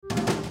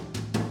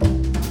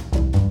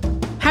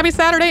Happy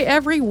Saturday,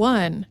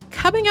 everyone.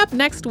 Coming up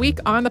next week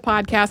on the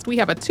podcast, we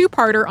have a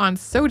two-parter on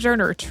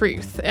Sojourner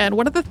Truth. And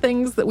one of the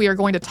things that we are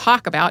going to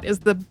talk about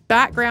is the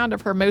background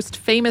of her most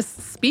famous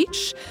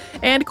speech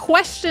and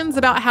questions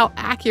about how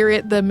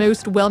accurate the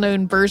most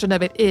well-known version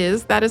of it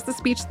is. That is the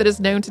speech that is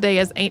known today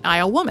as Ain't I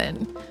a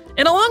Woman?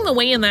 And along the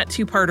way in that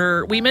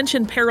two-parter, we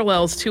mentioned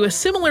parallels to a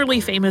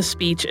similarly famous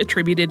speech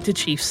attributed to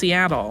Chief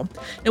Seattle.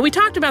 And we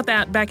talked about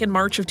that back in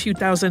March of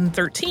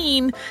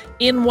 2013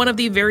 in one of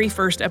the very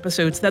first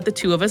episodes that the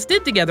two of us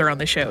did together on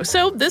the show.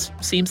 So this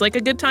seems like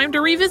a good time to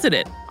revisit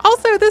it.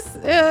 Also, this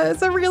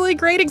is a really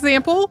great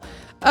example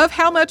of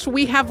how much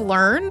we have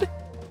learned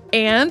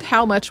and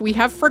how much we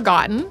have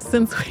forgotten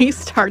since we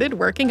started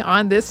working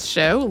on this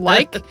show.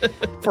 Like,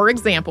 for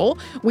example,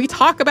 we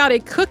talk about a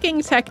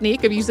cooking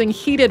technique of using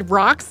heated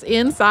rocks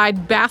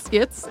inside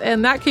baskets,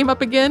 and that came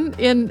up again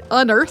in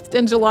Unearthed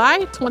in July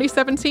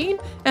 2017.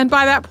 And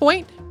by that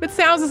point, it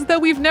sounds as though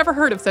we've never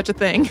heard of such a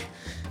thing.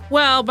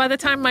 Well, by the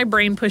time my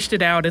brain pushed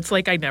it out, it's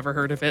like I never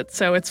heard of it,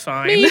 so it's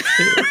fine. Me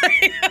too.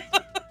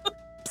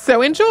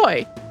 So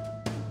enjoy.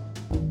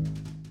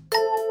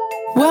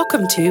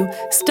 Welcome to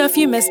Stuff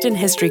You Missed in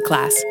History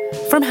Class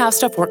from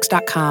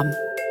HowStuffWorks.com.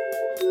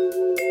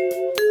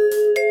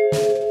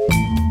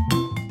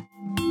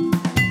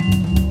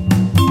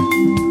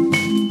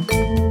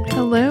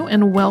 Hello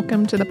and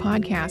welcome to the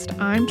podcast.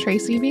 I'm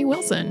Tracy V.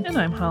 Wilson. And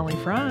I'm Holly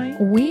Fry.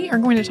 We are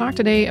going to talk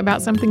today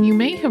about something you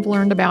may have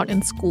learned about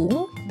in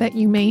school that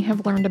you may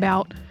have learned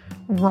about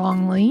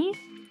wrongly.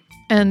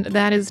 And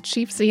that is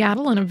Chief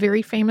Seattle and a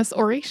very famous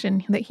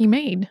oration that he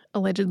made,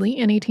 allegedly,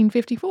 in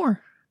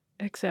 1854.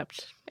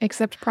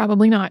 Except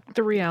probably not.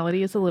 The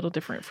reality is a little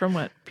different from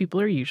what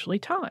people are usually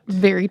taught.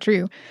 Very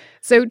true.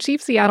 So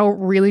Chief Seattle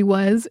really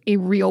was a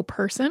real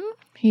person.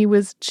 He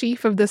was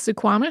chief of the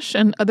Suquamish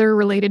and other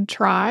related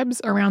tribes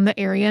around the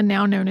area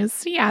now known as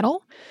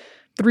Seattle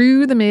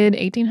through the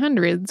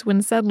mid-1800s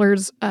when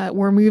settlers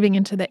were moving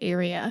into the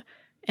area.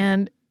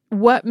 And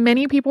what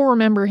many people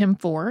remember him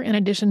for, in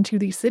addition to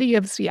the city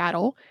of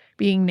Seattle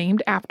being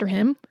named after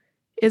him,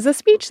 is a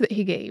speech that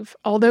he gave,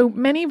 although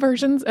many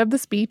versions of the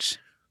speech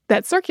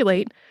that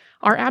circulate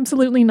are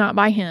absolutely not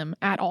by him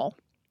at all.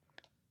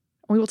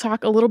 We will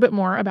talk a little bit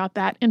more about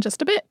that in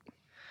just a bit.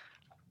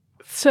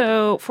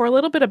 So, for a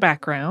little bit of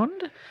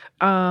background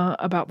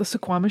about the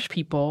Suquamish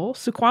people,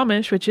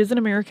 Suquamish, which is an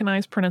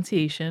Americanized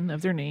pronunciation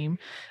of their name,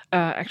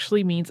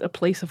 actually means a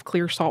place of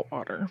clear salt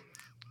water.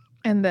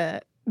 And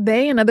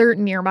they and other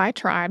nearby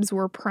tribes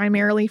were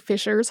primarily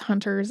fishers,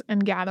 hunters,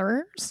 and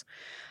gatherers.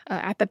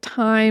 At the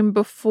time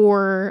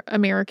before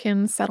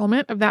American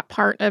settlement of that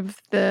part of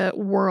the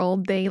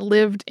world, they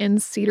lived in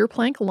cedar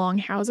plank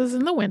longhouses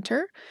in the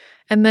winter.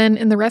 And then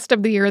in the rest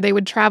of the year, they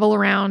would travel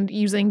around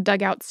using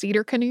dugout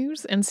cedar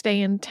canoes and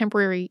stay in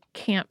temporary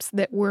camps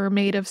that were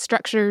made of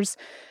structures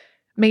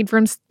made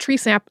from tree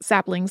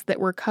saplings that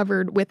were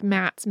covered with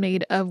mats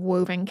made of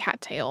woven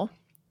cattail.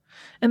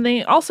 And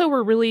they also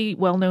were really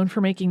well known for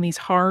making these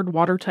hard,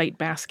 watertight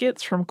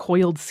baskets from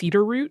coiled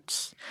cedar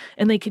roots.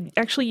 And they could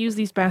actually use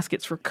these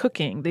baskets for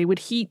cooking. They would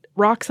heat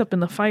rocks up in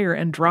the fire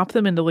and drop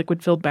them into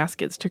liquid-filled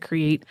baskets to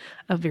create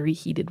a very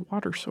heated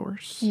water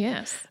source.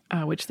 Yes.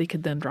 Which they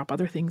could then drop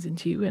other things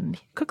into and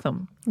cook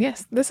them.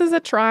 Yes. This is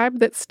a tribe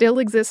that still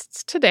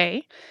exists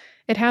today.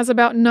 It has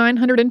about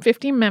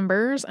 950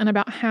 members, and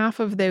about half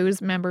of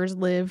those members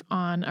live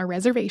on a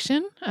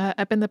reservation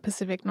up in the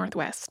Pacific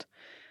Northwest.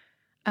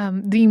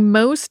 The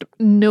most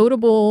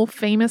notable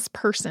famous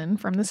person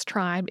from this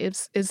tribe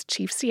is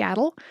Chief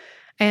Seattle,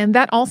 and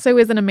that also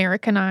is an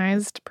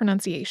Americanized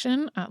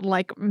pronunciation.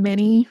 Like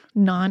many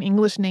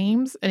non-English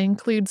names, it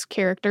includes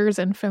characters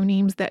and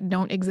phonemes that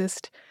don't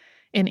exist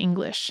in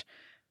English.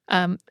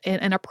 An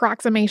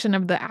approximation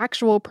of the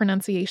actual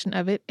pronunciation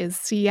of it is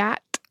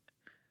Seat,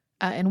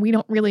 and we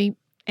don't really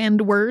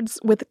end words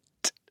with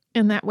t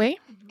in that way.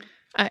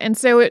 And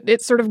so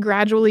it sort of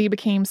gradually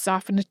became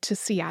softened to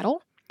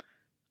Seattle.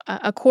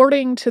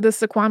 According to the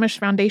Suquamish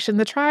Foundation,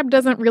 the tribe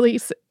doesn't really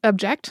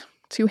object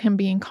to him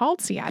being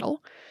called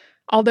Seattle,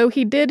 although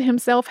he did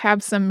himself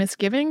have some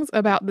misgivings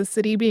about the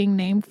city being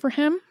named for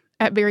him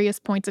at various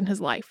points in his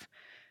life.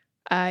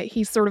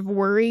 He's sort of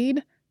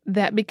worried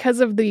that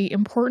because of the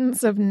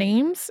importance of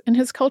names in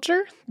his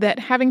culture, that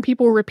having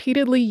people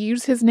repeatedly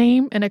use his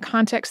name in a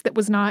context that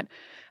was not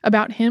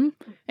about him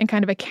in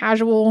kind of a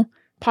casual,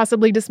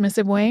 possibly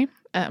dismissive way,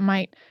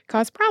 might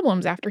cause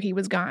problems after he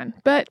was gone.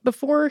 But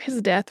before his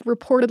death,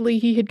 reportedly,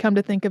 he had come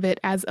to think of it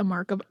as a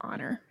mark of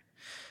honor.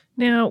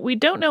 Now, we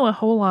don't know a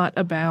whole lot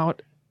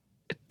about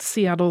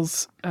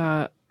Seattle's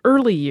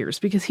early years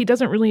because he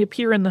doesn't really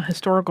appear in the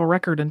historical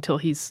record until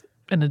he's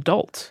an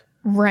adult.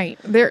 Right.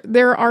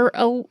 There are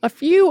a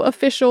few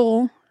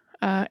official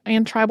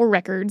and tribal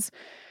records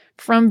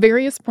from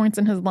various points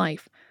in his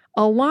life.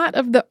 A lot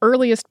of the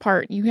earliest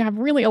part, you have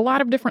really a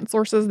lot of different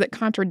sources that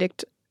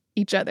contradict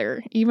each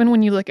other. Even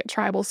when you look at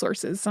tribal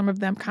sources, some of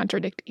them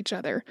contradict each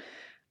other.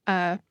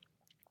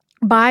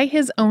 By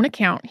his own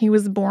account, he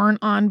was born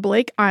on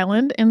Blake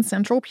Island in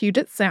central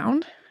Puget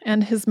Sound,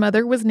 and his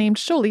mother was named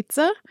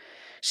Sholitza.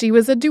 She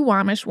was a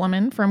Duwamish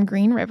woman from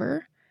Green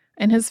River,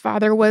 and his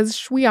father was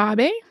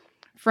Shweabe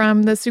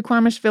from the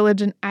Suquamish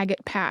village in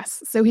Agate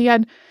Pass. So he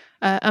had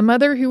a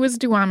mother who was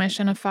Duwamish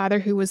and a father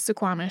who was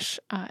Suquamish,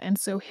 and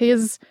so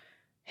his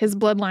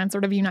bloodline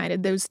sort of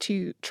united those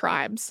two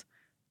tribes.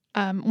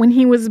 When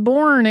he was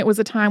born, it was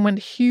a time when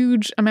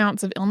huge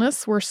amounts of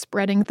illness were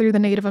spreading through the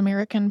Native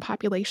American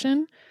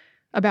population.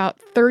 About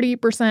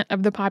 30%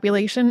 of the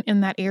population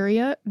in that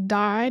area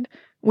died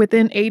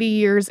within 80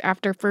 years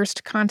after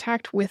first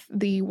contact with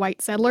the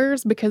white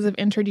settlers because of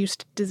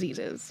introduced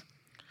diseases.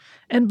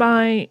 And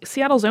by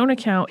Seattle's own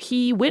account,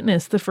 he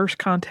witnessed the first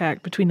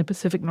contact between the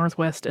Pacific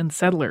Northwest and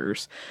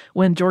settlers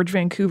when George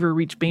Vancouver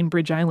reached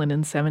Bainbridge Island in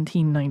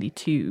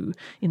 1792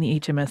 in the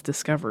HMS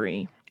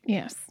Discovery.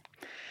 Yes.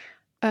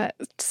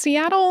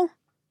 Seattle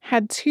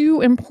had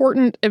two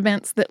important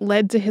events that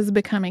led to his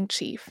becoming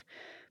chief.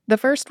 The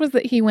first was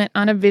that he went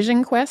on a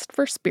vision quest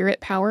for spirit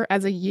power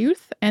as a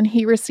youth, and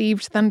he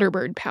received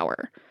Thunderbird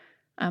power.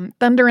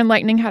 Thunder and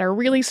lightning had a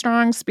really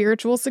strong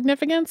spiritual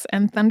significance,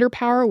 and thunder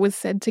power was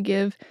said to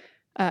give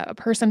a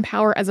person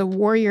power as a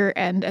warrior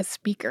and a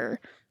speaker.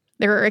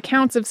 There are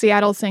accounts of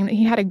Seattle saying that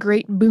he had a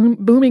great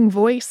booming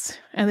voice,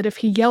 and that if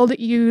he yelled at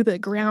you, the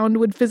ground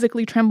would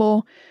physically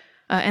tremble,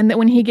 and that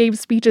when he gave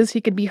speeches,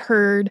 he could be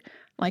heard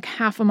like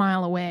half a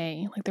mile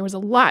away. Like there was a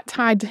lot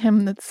tied to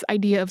him, this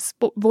idea of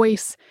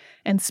voice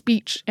and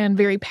speech and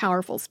very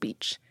powerful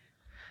speech.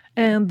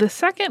 And the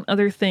second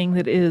other thing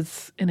that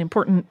is an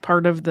important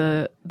part of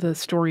the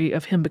story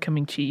of him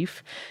becoming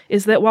chief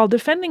is that while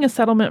defending a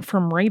settlement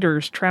from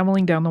raiders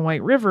traveling down the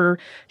White River,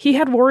 he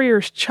had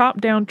warriors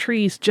chop down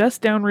trees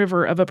just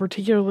downriver of a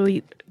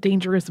particularly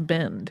dangerous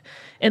bend.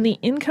 And the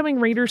incoming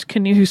raiders'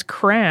 canoes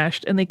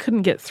crashed and they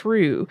couldn't get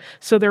through.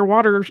 So their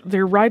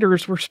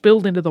riders were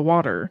spilled into the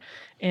water.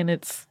 And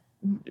it's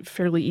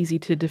fairly easy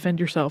to defend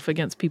yourself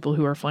against people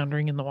who are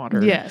floundering in the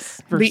water.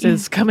 Yes.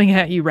 Versus coming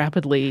at you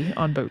rapidly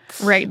on boats.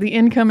 Right. The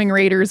incoming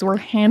raiders were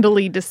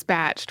handily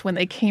dispatched when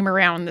they came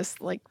around this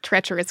like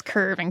treacherous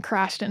curve and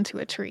crashed into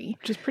a tree.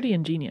 Which is pretty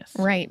ingenious.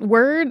 Right.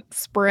 Word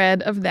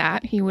spread of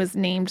that. He was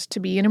named to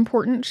be an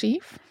important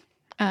chief.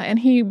 And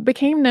he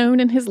became known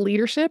in his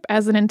leadership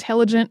as an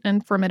intelligent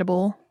and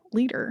formidable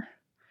leader.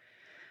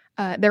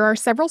 There are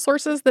several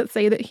sources that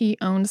say that he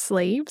owned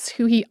slaves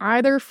who he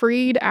either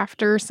freed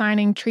after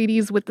signing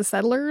treaties with the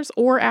settlers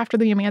or after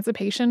the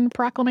Emancipation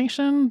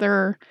Proclamation.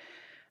 Their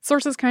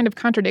sources kind of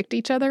contradict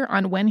each other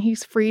on when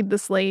he's freed the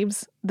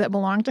slaves that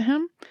belonged to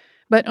him.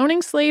 But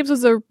owning slaves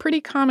was a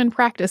pretty common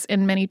practice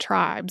in many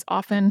tribes.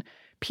 Often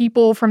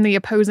people from the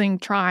opposing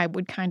tribe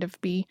would kind of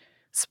be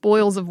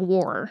spoils of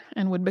war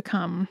and would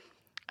become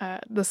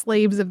the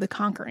slaves of the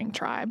conquering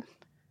tribe.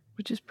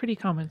 Which is pretty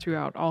common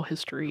throughout all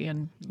history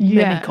and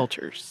many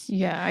cultures.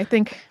 Yeah, I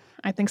think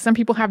some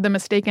people have the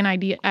mistaken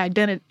idea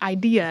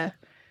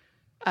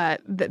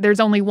that there's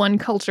only one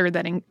culture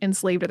that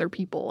enslaved other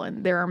people,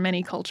 and there are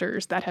many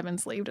cultures that have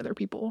enslaved other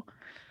people.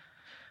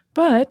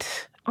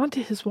 But on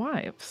to his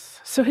wives.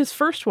 So his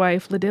first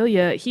wife,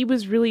 Ledelia, he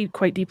was really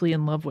quite deeply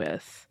in love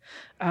with.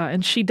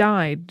 And she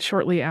died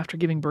shortly after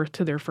giving birth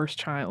to their first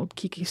child,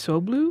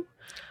 Kikisoblu.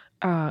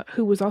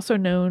 Who was also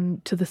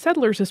known to the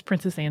settlers as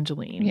Princess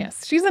Angeline.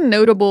 Yes, she's a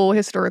notable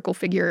historical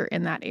figure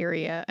in that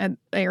area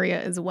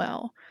as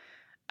well.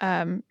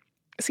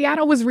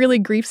 Seattle was really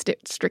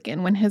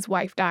grief-stricken when his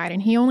wife died,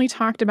 and he only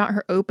talked about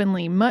her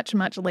openly much,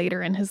 much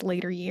later in his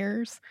later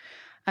years.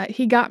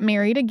 He got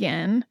married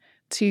again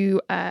to,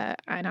 and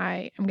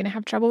I am going to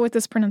have trouble with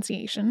this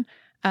pronunciation,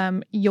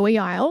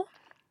 Yoial,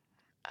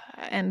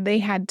 and they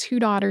had 2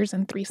 daughters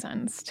and 3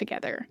 sons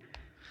together.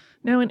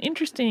 Now, an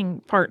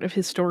interesting part of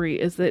his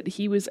story is that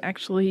he was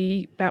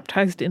actually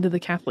baptized into the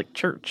Catholic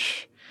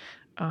Church.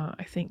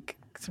 I think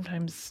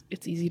sometimes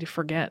it's easy to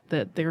forget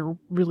that there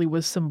really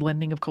was some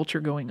blending of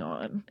culture going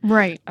on.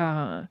 Right.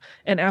 And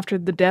after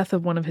the death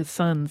of one of his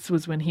sons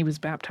was when he was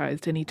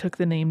baptized, and he took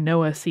the name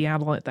Noah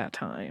Seattle at that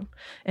time.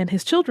 And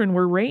his children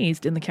were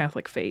raised in the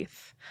Catholic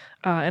faith.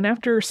 And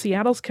after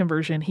Seattle's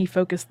conversion, he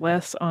focused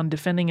less on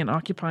defending and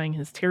occupying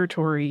his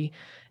territory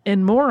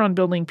and more on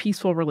building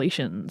peaceful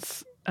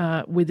relations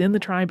within the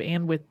tribe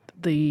and with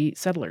the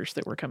settlers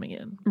that were coming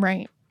in.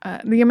 Right.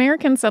 The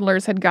American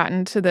settlers had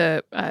gotten to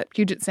the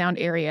Puget Sound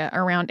area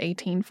around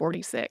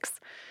 1846.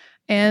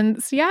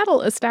 And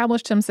Seattle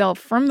established himself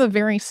from the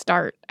very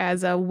start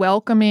as a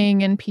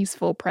welcoming and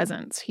peaceful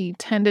presence. He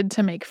tended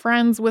to make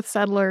friends with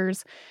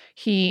settlers.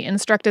 He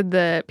instructed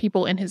the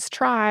people in his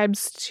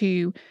tribes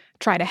to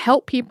try to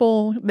help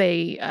people.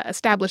 They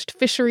established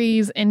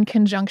fisheries in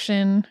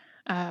conjunction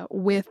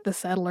with the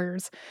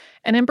settlers.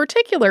 And in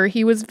particular,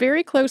 he was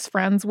very close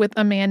friends with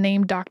a man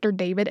named Dr.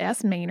 David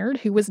S. Maynard,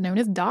 who was known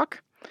as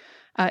Doc.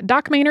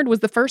 Doc Maynard was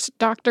the first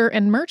doctor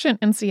and merchant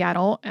in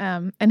Seattle,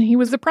 and he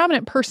was a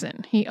prominent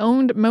person. He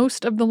owned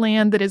most of the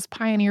land that is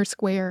Pioneer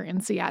Square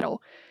in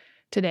Seattle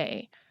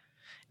today.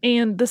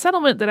 And the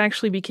settlement that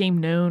actually became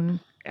known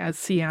as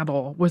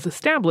Seattle was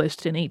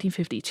established in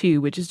 1852,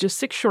 which is just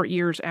 6 short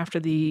years after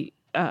the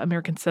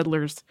American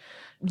settlers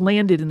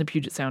landed in the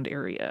Puget Sound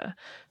area.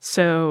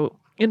 So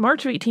In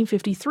March of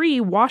 1853,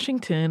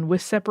 Washington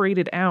was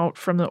separated out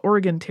from the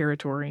Oregon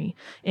Territory,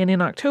 and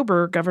in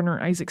October, Governor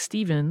Isaac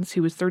Stevens,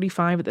 who was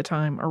 35 at the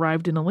time,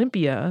 arrived in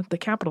Olympia, the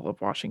capital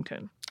of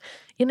Washington.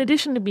 In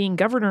addition to being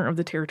governor of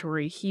the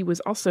territory, he was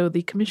also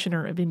the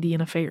commissioner of Indian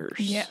Affairs.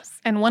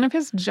 Yes, and one of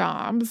his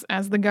jobs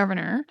as the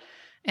governor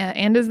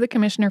and as the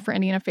commissioner for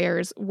Indian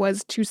Affairs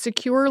was to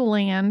secure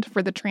land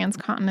for the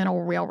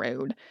Transcontinental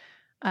Railroad.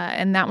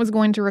 And that was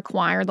going to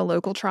require the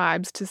local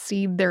tribes to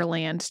cede their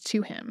land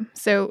to him.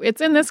 So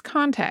it's in this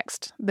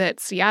context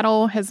that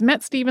Seattle has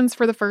met Stevens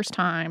for the first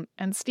time,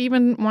 and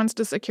Stephen wants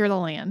to secure the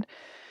land,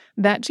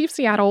 that Chief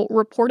Seattle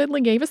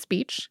reportedly gave a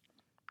speech.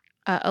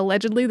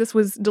 Allegedly, this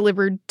was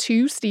delivered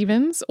to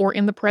Stevens or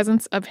in the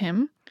presence of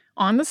him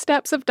on the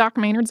steps of Doc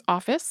Maynard's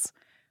office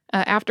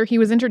after he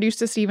was introduced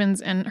to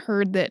Stevens and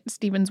heard that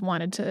Stevens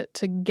wanted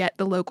to get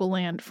the local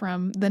land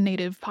from the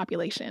native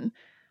population.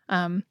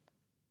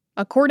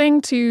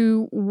 According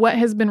to what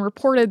has been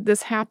reported,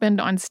 this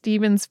happened on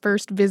Stevens'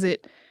 first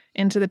visit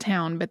into the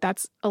town, but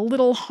that's a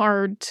little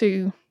hard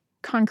to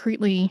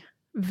concretely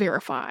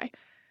verify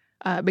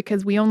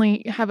because we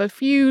only have a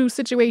few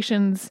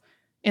situations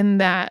in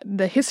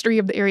the history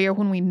of the area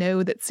when we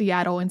know that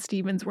Seattle and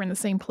Stevens were in the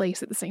same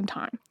place at the same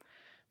time.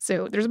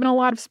 So there's been a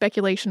lot of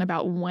speculation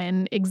about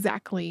when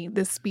exactly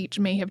this speech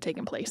may have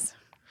taken place.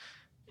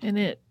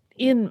 And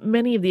in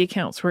many of the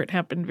accounts where it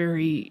happened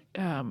very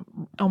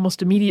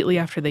almost immediately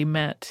after they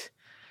met,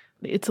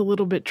 it's a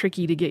little bit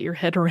tricky to get your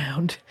head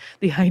around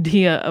the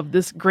idea of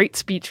this great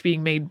speech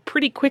being made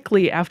pretty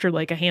quickly after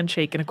like a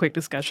handshake and a quick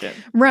discussion.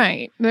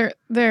 Right.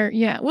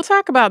 Yeah. We'll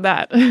talk about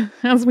that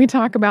as we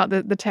talk about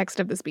the text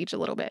of the speech a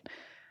little bit.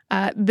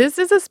 This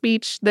is a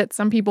speech that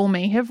some people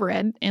may have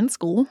read in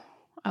school.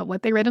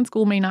 What they read in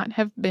school may not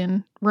have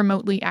been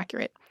remotely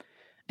accurate.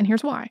 And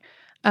here's why.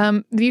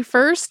 The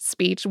first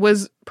speech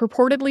was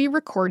purportedly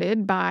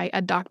recorded by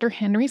a Dr.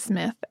 Henry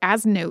Smith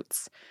as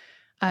notes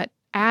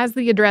as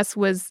the address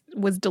was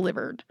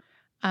delivered.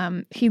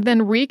 He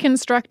then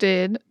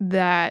reconstructed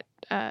that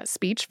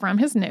speech from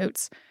his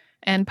notes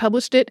and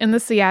published it in the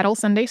Seattle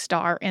Sunday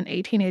Star in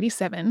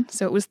 1887.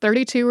 So it was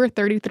 32 or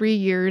 33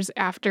 years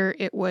after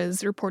it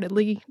was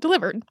reportedly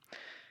delivered.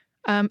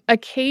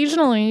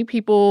 Occasionally,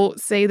 people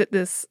say that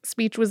this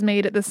speech was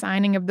made at the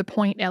signing of the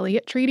Point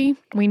Elliott Treaty.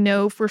 We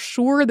know for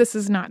sure this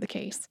is not the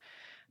case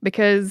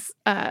because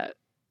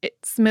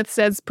Smith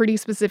says pretty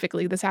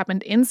specifically this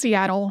happened in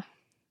Seattle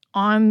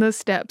on the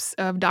steps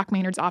of Doc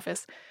Maynard's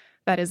office.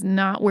 That is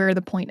not where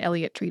the Point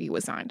Elliott Treaty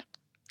was signed.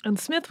 And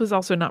Smith was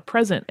also not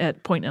present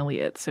at Point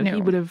Elliott, so No.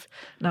 he would have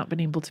not been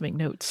able to make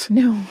notes.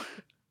 No.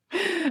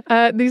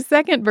 The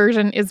second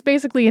version is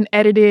basically an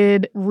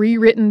edited,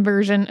 rewritten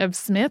version of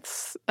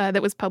Smith's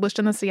that was published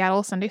in the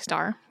Seattle Sunday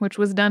Star, which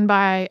was done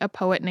by a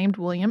poet named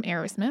William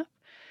Arrowsmith.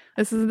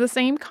 This is the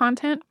same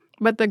content,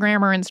 but the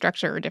grammar and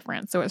structure are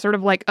different. So it's sort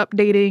of like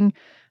updating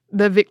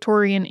the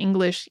Victorian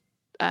English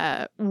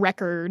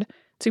record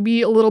to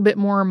be a little bit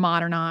more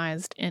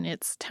modernized in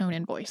its tone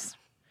and voice.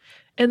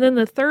 And then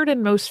the third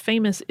and most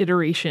famous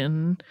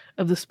iteration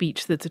of the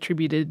speech that's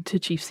attributed to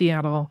Chief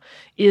Seattle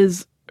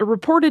is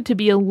reported to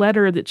be a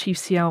letter that Chief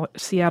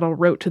Seattle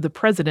wrote to the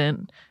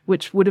president,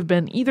 which would have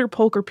been either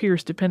Polk or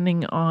Pierce,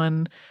 depending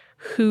on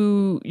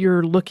who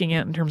you're looking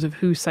at in terms of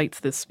who cites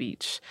this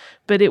speech.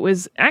 But it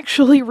was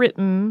actually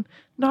written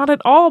not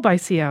at all by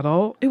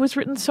Seattle. It was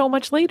written so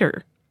much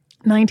later.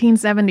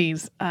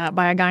 1970s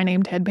by a guy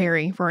named Ted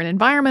Perry for an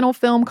environmental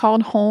film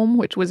called Home,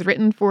 which was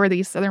written for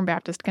the Southern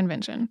Baptist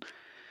Convention.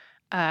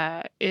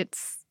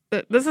 This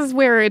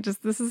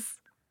is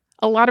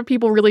a lot of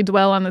people really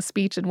dwell on the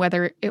speech and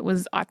whether it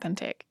was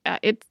authentic.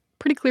 It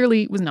pretty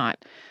clearly was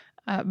not.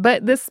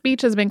 But this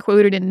speech has been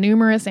quoted in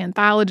numerous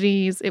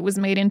anthologies. It was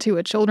made into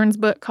a children's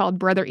book called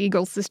Brother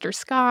Eagle, Sister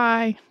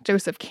Sky.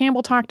 Joseph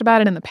Campbell talked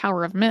about it in The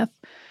Power of Myth.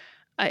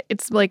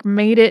 It's like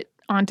made it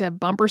onto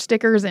bumper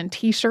stickers and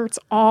T-shirts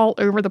all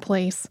over the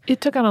place. It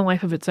took on a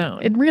life of its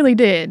own. It really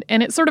did.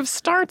 And it sort of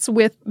starts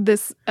with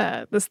this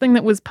thing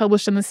that was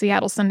published in the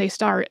Seattle Sunday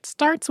Star. It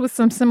starts with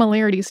some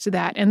similarities to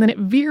that, and then it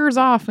veers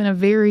off in a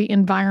very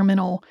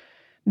environmental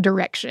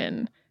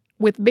direction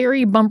with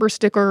very bumper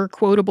sticker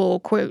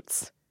quotable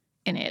quotes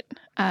in it.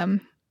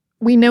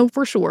 We know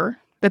for sure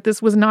that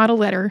this was not a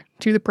letter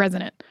to the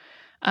president.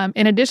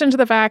 In addition to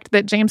the fact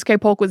that James K.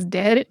 Polk was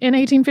dead in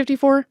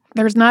 1854,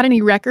 there's not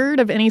any record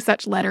of any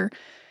such letter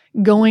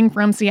going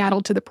from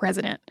Seattle to the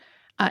president.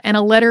 And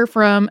a letter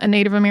from a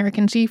Native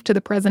American chief to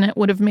the president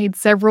would have made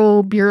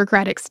several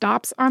bureaucratic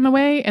stops on the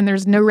way, and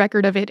there's no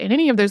record of it in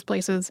any of those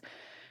places.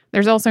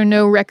 There's also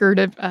no record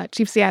of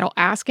Chief Seattle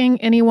asking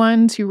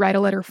anyone to write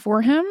a letter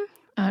for him.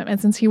 And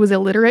since he was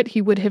illiterate,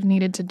 he would have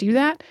needed to do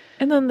that.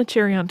 And then the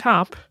cherry on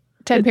top,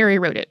 Ted Perry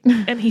wrote it.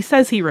 And he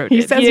says he wrote it.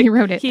 He says he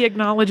wrote it. He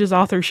acknowledges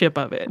authorship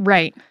of it.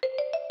 Right.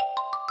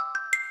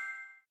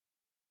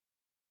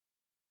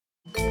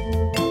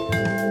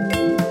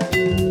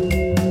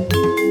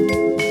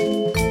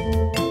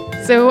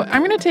 So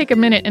I'm going to take a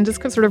minute and just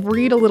sort of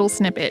read a little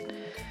snippet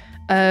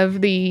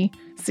of the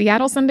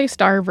Seattle Sunday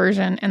Star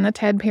version and the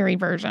Ted Perry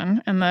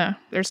version. And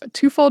there's a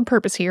twofold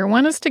purpose here.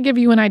 One is to give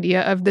you an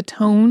idea of the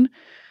tone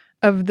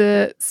of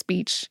the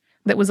speech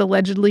that was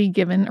allegedly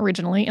given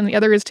originally, and the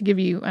other is to give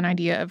you an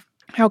idea of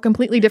how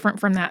completely different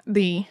from that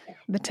the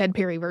Ted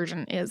Perry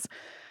version is.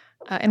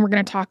 And we're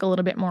going to talk a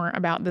little bit more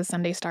about the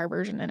Sunday Star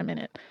version in a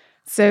minute.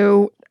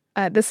 So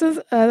this is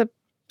a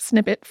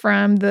snippet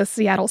from the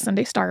Seattle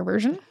Sunday Star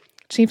version.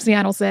 Chief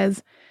Seattle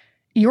says,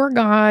 "Your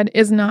God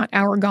is not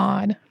our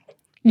God.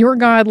 Your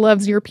God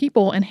loves your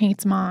people and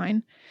hates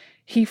mine.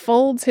 He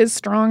folds his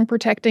strong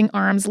protecting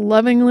arms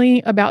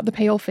lovingly about the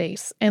pale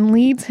face and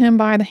leads him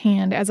by the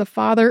hand as a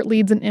father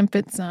leads an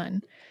infant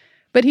son.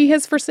 But he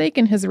has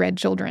forsaken his red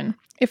children,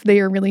 if they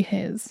are really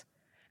his.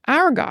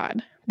 Our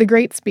God, the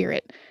Great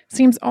Spirit,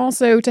 seems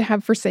also to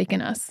have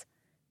forsaken us.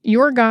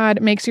 Your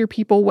God makes your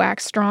people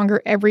wax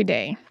stronger every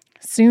day.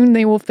 Soon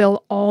they will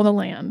fill all the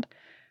land.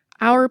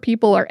 Our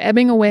people are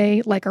ebbing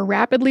away like a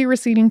rapidly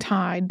receding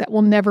tide that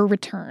will never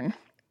return.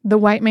 The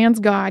white man's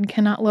God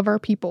cannot love our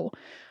people,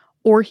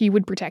 or he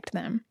would protect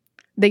them.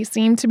 They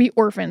seem to be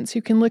orphans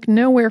who can look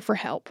nowhere for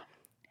help.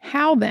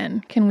 How,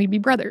 then, can we be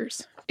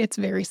brothers? It's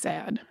very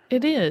sad."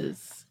 It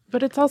is.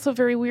 But it's also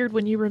very weird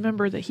when you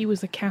remember that he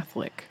was a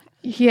Catholic.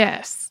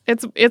 Yes.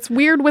 It's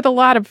weird with a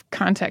lot of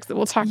context that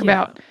we'll talk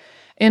about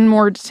in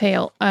more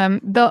detail.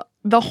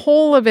 The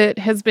whole of it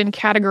has been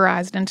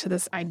categorized into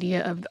this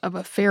idea of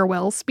a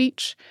farewell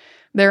speech.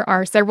 There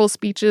are several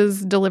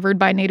speeches delivered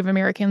by Native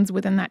Americans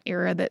within that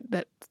era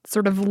that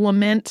sort of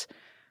lament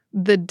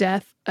the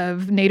death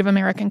of Native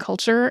American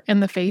culture in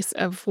the face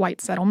of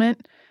white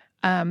settlement.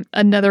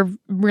 Another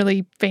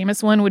really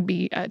famous one would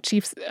be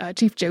Chief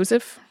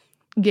Joseph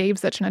gave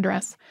such an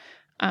address.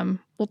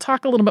 We'll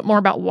talk a little bit more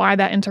about why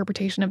that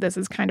interpretation of this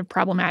is kind of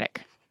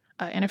problematic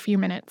in a few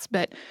minutes,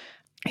 but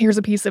here's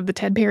a piece of the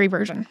Ted Perry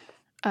version.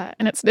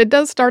 And it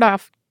does start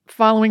off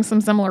following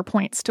some similar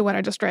points to what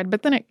I just read,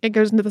 but then it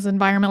goes into this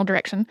environmental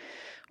direction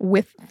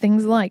with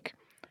things like,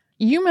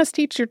 "You must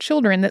teach your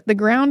children that the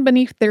ground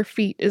beneath their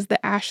feet is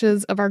the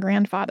ashes of our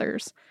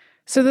grandfathers,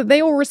 so that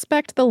they will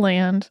respect the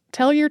land.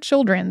 Tell your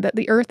children that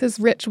the earth is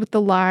rich with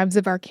the lives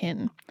of our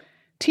kin.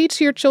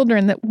 Teach your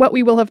children that what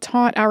we will have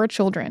taught our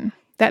children,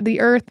 that the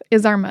earth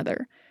is our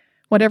mother.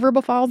 Whatever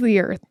befalls the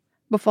earth,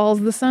 befalls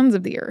the sons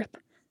of the earth.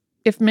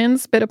 If men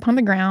spit upon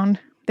the ground,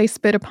 they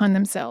spit upon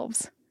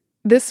themselves.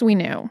 This we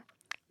know.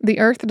 The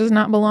earth does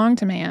not belong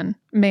to man.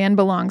 Man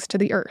belongs to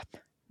the earth.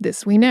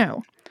 This we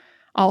know.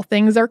 All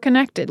things are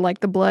connected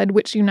like the blood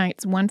which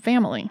unites one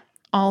family.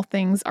 All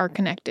things are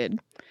connected.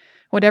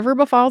 Whatever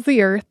befalls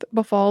the earth,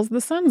 befalls the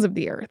sons of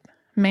the earth.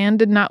 Man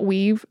did not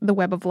weave the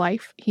web of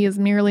life. He is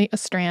merely a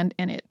strand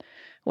in it.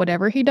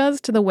 Whatever he does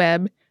to the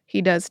web,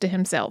 he does to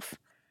himself."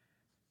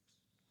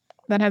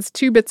 That has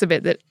two bits of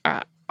it that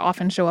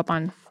often show up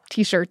on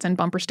T-shirts and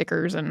bumper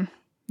stickers and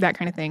that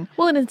kind of thing.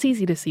 Well, and it's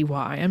easy to see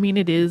why. I mean,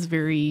 it is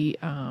very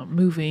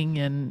moving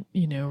and,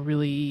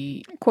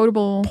 really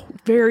Quotable.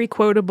 Very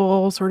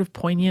quotable, sort of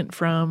poignant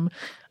from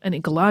an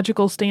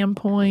ecological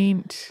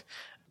standpoint,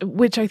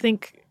 which I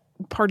think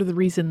part of the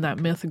reason that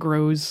myth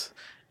grows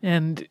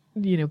and,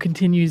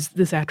 continues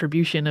this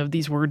attribution of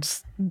these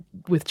words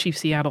with Chief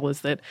Seattle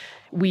is that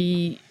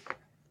we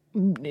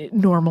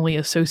normally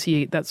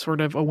associate that sort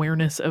of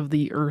awareness of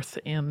the earth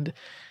and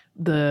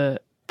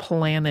the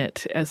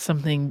planet as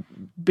something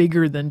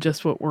bigger than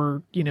just what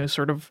we're,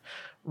 sort of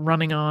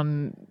running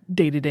on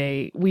day to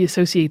day. We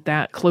associate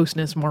that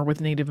closeness more with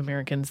Native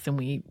Americans than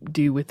we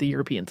do with the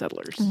European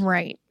settlers.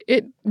 Right.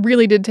 It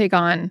really did take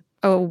on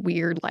a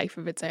weird life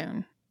of its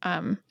own.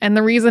 And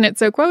the reason it's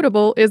so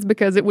quotable is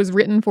because it was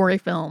written for a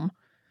film.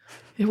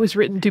 It was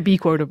written to be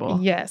quotable.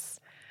 Yes.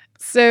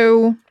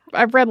 So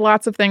I've read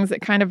lots of things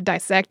that kind of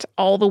dissect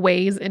all the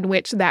ways in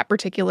which that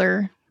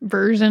particular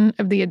version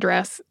of the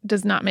address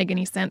does not make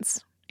any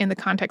sense in the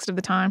context of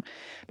the time.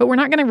 But we're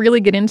not going to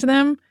really get into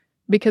them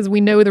because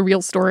we know the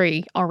real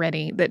story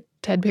already that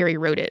Ted Perry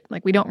wrote it.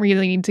 Like, we don't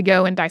really need to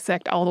go and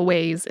dissect all the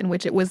ways in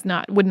which it would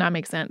not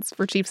make sense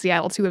for Chief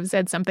Seattle to have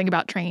said something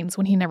about trains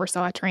when he never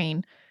saw a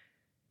train,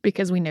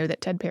 because we know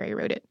that Ted Perry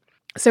wrote it.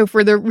 So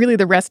for the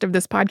rest of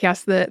this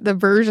podcast, the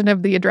version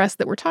of the address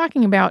that we're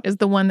talking about is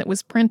the one that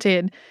was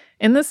printed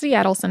in the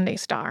Seattle Sunday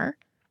Star.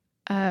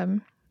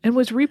 And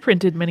was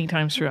reprinted many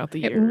times throughout the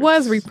years. It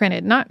was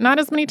reprinted, not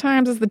as many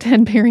times as the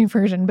Ted Perry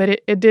version, but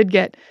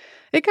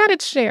it got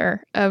its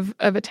share of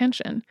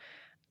attention.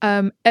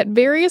 At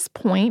various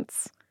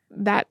points,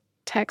 that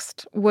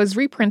text was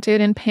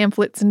reprinted in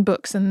pamphlets and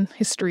books and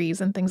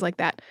histories and things like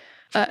that.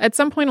 At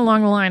some point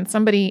along the line,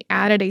 somebody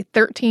added a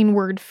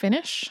 13-word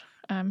finish.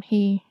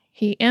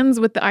 He ends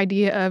with the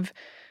idea of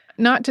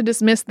not to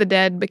dismiss the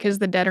dead because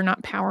the dead are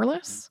not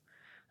powerless.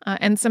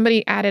 And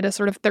somebody added a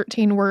sort of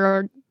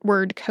 13-word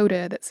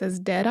coda that says,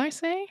 "Dead, I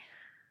say?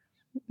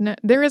 No,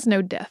 there is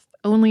no death,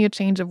 only a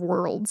change of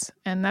worlds."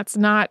 And that's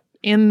not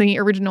in the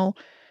original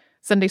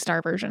Sunday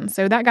Star version.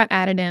 So that got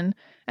added in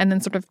and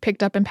then sort of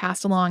picked up and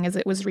passed along as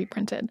it was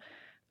reprinted.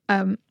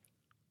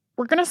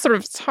 we're going to sort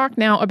of talk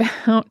now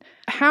about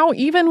how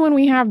even when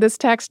we have this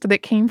text that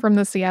came from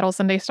the Seattle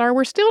Sunday Star,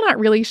 we're still not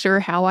really sure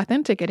how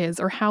authentic it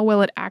is or how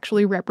well it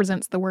actually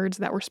represents the words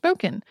that were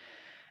spoken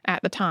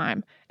at the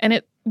time. And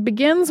it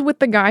begins with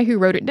the guy who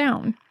wrote it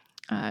down.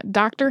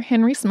 Dr.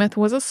 Henry Smith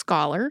was a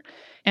scholar,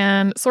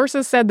 and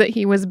sources said that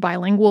he was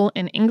bilingual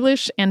in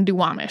English and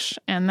Duwamish.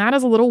 And that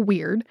is a little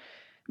weird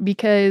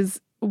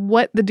because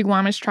what the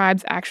Duwamish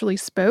tribes actually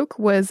spoke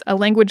was a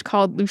language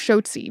called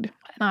Lushootseed.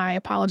 And I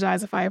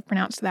apologize if I have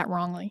pronounced that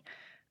wrongly.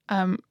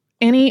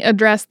 Any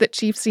address that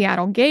Chief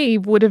Seattle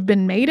gave would have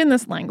been made in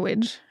this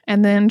language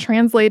and then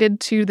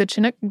translated to the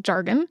Chinook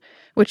jargon,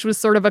 which was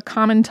sort of a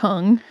common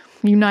tongue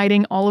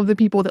uniting all of the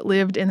people that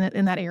lived in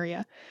that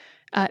area.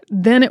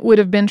 Then it would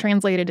have been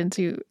translated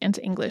into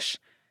English.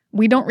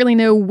 We don't really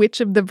know which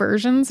of the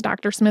versions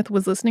Dr. Smith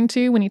was listening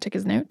to when he took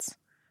his notes.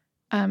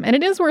 And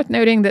it is worth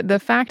noting that the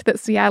fact that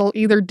Seattle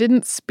either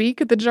didn't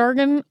speak the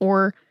jargon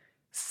or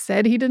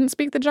said he didn't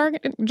speak the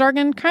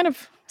jargon kind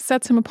of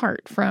sets him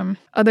apart from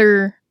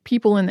other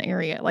people in the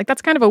area. Like,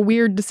 that's kind of a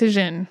weird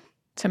decision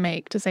to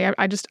make, to say,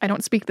 I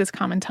don't speak this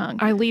common tongue.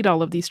 I lead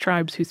all of these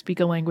tribes who speak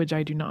a language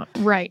I do not.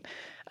 Right.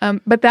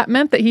 But that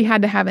meant that he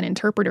had to have an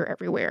interpreter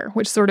everywhere,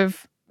 which sort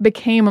of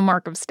became a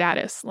mark of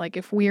status. Like,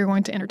 if we are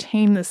going to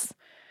entertain this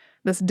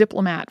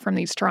diplomat from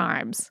these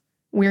tribes,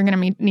 we're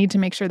going to need to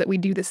make sure that we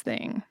do this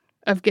thing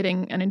of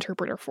getting an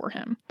interpreter for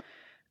him.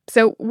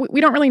 So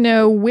we don't really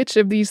know which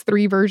of these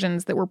three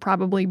versions that were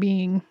probably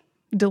being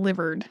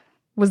delivered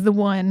was the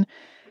one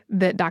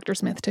that Dr.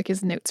 Smith took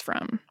his notes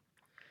from.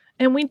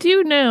 And we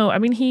do know, I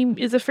mean, he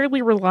is a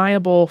fairly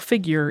reliable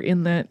figure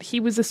in that he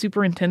was a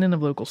superintendent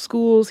of local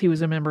schools. He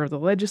was a member of the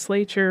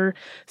legislature.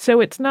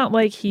 So it's not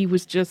like he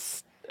was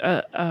just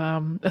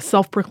a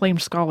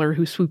self-proclaimed scholar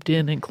who swooped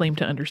in and claimed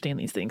to understand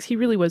these things. He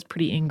really was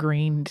pretty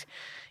ingrained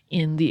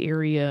in the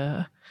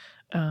area.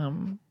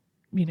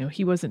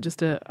 He wasn't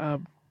just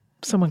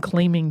someone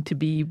claiming to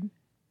be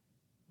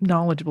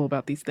knowledgeable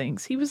about these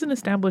things. He was an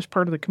established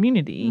part of the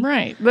community.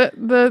 Right.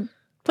 The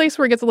place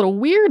where it gets a little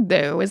weird,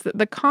 though, is that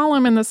the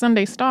column in the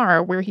Sunday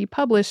Star where he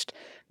published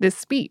this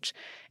speech,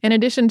 in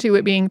addition to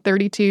it being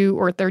 32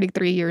 or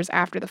 33 years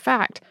after the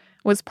fact,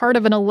 was part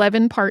of an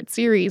 11-part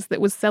series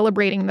that was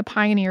celebrating the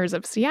pioneers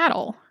of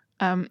Seattle.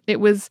 It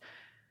was,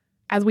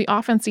 as we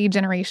often see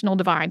generational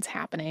divides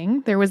happening,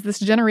 there was this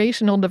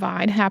generational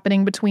divide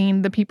happening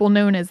between the people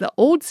known as the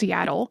Old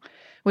Seattle,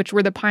 which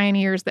were the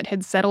pioneers that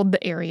had settled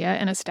the area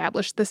and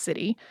established the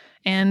city,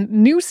 and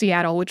New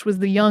Seattle, which was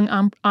the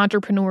young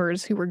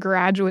entrepreneurs who were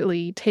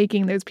gradually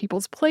taking those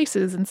people's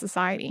places in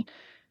society.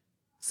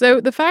 So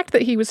the fact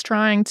that he was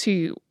trying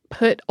to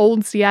put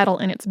Old Seattle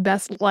in its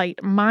best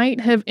light might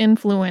have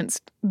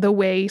influenced the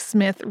way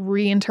Smith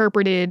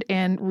reinterpreted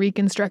and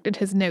reconstructed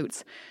his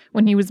notes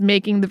when he was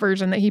making the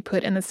version that he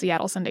put in the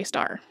Seattle Sunday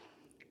Star.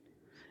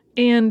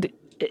 And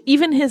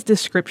even his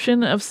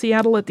description of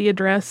Seattle at the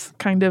address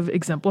kind of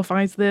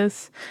exemplifies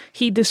this.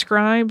 He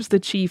describes the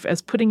chief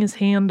as putting his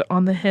hand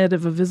on the head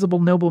of a visible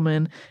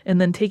nobleman and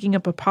then taking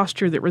up a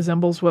posture that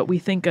resembles what we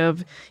think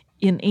of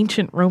in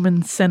ancient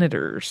Roman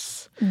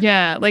senators.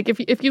 Yeah, like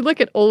if you look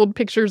at old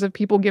pictures of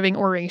people giving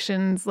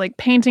orations, like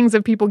paintings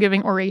of people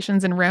giving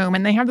orations in Rome,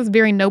 and they have this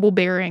very noble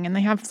bearing, and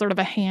they have sort of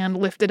a hand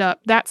lifted up,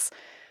 that's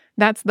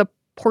the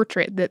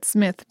portrait that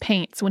Smith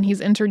paints when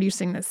he's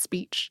introducing this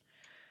speech.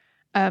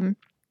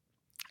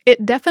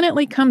 It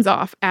definitely comes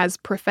off as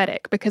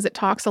prophetic because it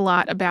talks a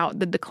lot about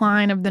the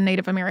decline of the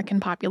Native American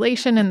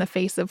population in the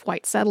face of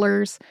white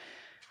settlers.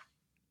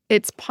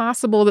 It's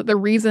possible that the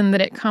reason that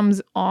it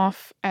comes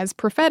off as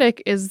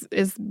prophetic is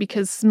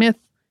because Smith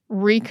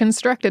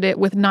reconstructed it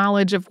with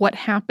knowledge of what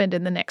happened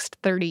in the next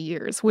 30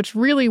 years, which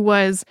really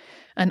was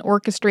an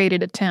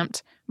orchestrated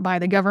attempt by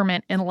the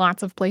government in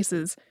lots of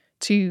places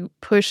to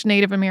push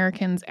Native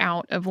Americans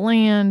out of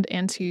land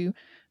and to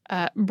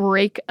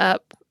break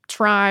up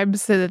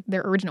tribes so that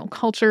their original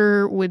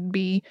culture would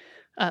be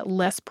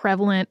less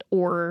prevalent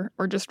or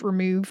just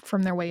removed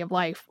from their way of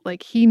life.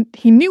 Like he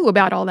knew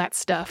about all that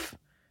stuff.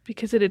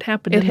 Because it had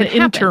happened in the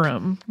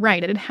interim.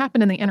 Right, it had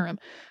happened in the interim.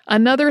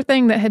 Another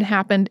thing that had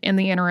happened in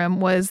the interim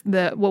was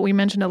what we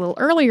mentioned a little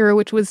earlier,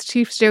 which was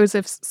Chief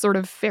Joseph's sort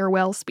of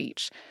farewell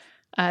speech.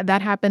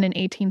 That happened in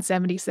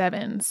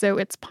 1877. So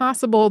it's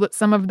possible that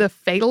some of the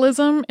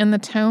fatalism in the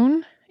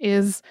tone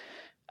is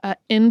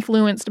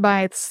influenced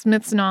by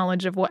Smith's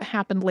knowledge of what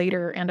happened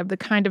later and of the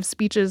kind of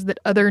speeches that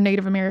other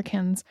Native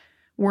Americans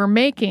were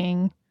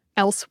making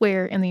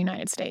elsewhere in the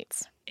United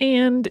States.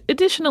 And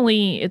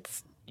additionally,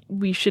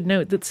 we should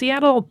note that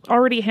Seattle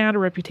already had a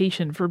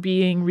reputation for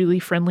being really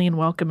friendly and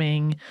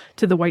welcoming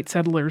to the white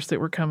settlers that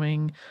were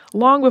coming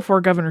long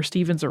before Governor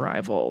Stevens'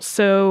 arrival.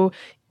 So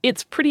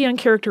it's pretty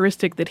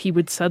uncharacteristic that he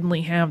would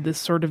suddenly have this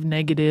sort of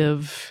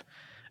negative,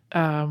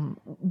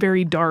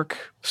 very dark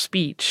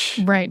speech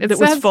that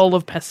was full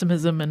of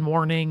pessimism and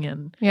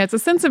warning. Yeah, it's a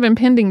sense of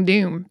impending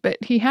doom, but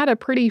he had a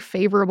pretty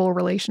favorable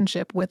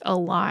relationship with a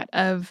lot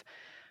of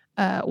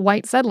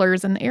white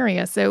settlers in the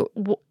area. So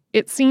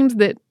it seems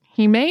that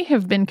he may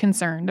have been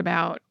concerned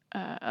about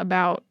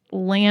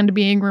land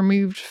being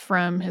removed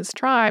from his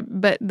tribe,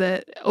 but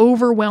the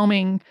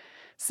overwhelming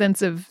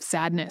sense of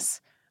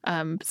sadness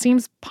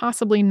seems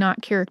possibly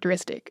not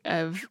characteristic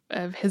of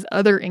his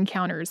other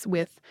encounters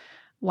with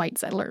white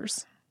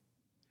settlers.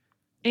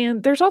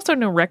 And there's also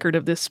no record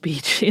of this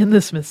speech in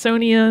the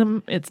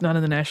Smithsonian. It's not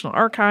in the National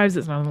Archives.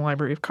 It's not in the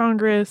Library of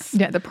Congress.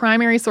 Yeah, the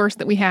primary source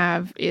that we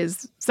have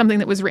is something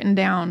that was written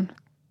down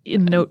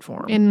in note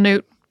form.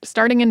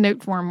 Starting in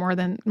note form more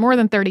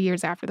than 30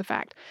 years after the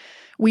fact.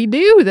 We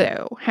do,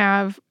 though,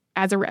 have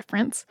as a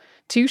reference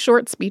 2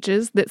 short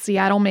speeches that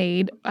Seattle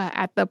made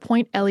at the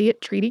Point Elliott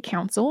Treaty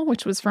Council,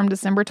 which was from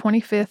December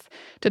 25th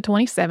to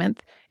 27th,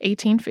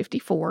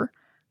 1854.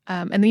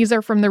 And these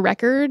are from the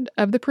record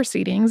of the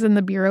proceedings in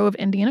the Bureau of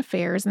Indian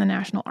Affairs in the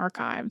National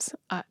Archives.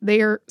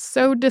 They are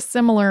so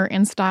dissimilar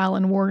in style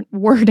and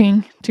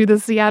wording to the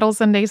Seattle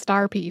Sunday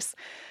Star piece.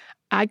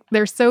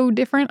 They're so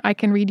different, I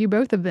can read you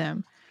both of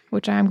them,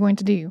 which I am going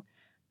to do.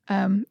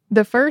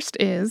 The first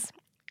is,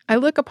 I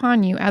look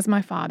upon you as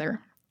my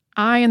father.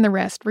 I and the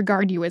rest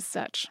regard you as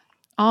such.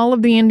 All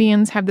of the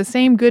Indians have the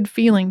same good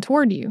feeling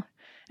toward you,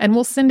 and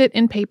will send it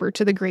in paper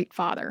to the Great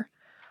Father.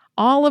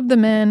 All of the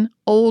men,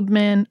 old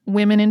men,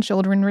 women, and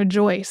children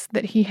rejoice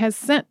that he has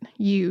sent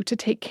you to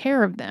take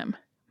care of them.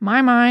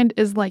 My mind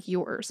is like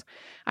yours.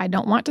 I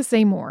don't want to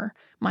say more.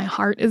 My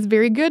heart is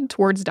very good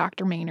towards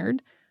Dr.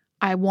 Maynard.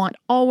 I want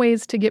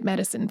always to get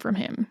medicine from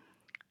him.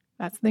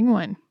 That's thing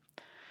one.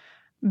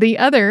 The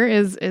other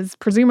is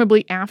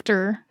presumably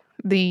after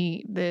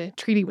the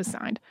treaty was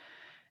signed.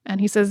 And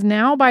he says,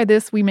 now by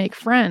this we make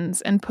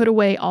friends and put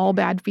away all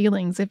bad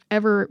feelings if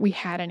ever we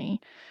had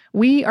any.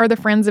 We are the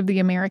friends of the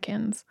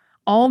Americans.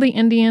 All the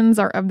Indians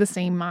are of the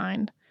same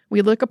mind.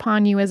 We look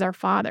upon you as our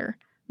father.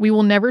 We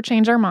will never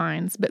change our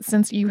minds, but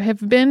since you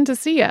have been to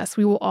see us,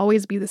 we will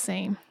always be the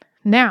same.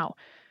 Now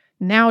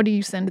do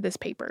you send this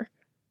paper?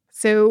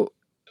 So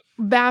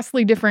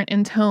vastly different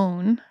in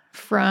tone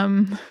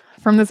from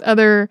this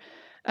other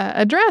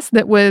address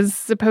that was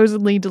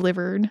supposedly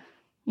delivered,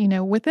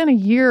 within a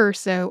year or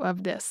so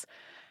of this.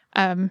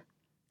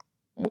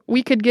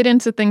 We could get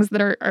into things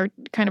that are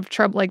kind of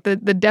trouble, like the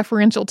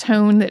deferential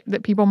tone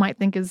that people might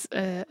think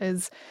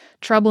is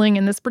troubling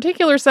in this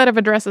particular set of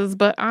addresses,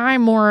 but I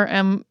more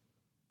am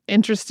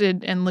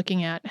interested in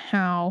looking at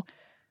how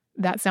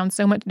that sounds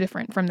so much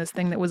different from this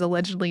thing that was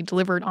allegedly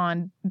delivered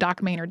on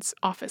Doc Maynard's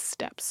office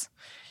steps.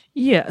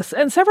 Yes,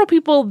 and several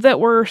people that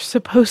were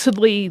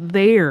supposedly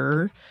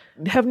there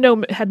had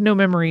no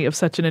memory of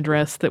such an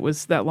address that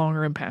was that long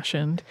or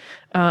impassioned.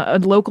 A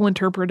local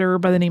interpreter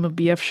by the name of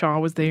B.F. Shaw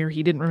was there.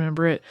 He didn't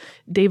remember it.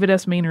 David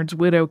S. Maynard's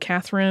widow,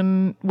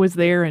 Catherine, was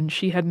there, and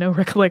she had no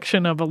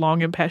recollection of a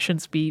long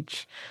impassioned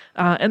speech.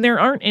 And there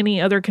aren't any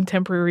other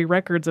contemporary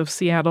records of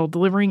Seattle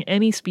delivering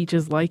any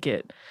speeches like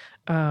it.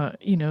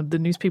 The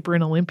newspaper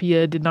in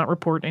Olympia did not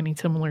report any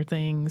similar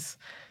things.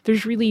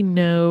 There's really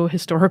no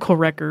historical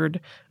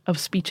record of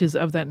speeches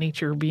of that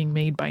nature being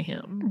made by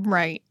him.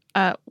 Right.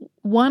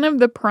 One of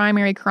the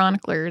primary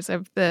chroniclers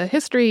of the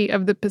history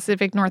of the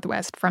Pacific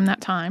Northwest from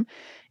that time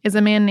is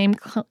a man named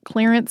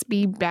Clarence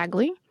B.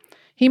 Bagley.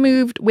 He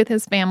moved with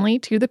his family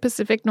to the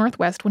Pacific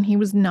Northwest when he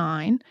was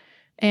 9.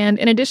 And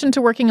in addition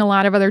to working a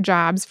lot of other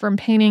jobs, from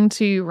painting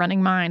to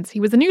running mines, he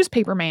was a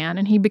newspaper man,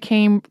 and he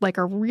became like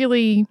a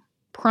really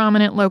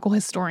prominent local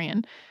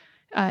historian.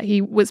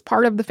 He was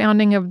part of the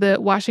founding of the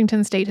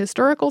Washington State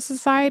Historical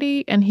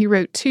Society, and he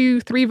wrote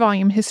 2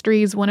 3-volume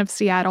histories, one of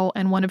Seattle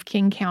and one of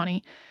King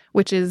County,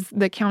 which is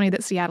the county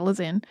that Seattle is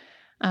in.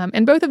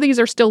 And both of these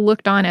are still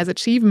looked on as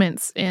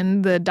achievements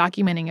in the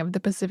documenting of the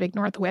Pacific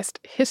Northwest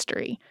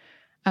history.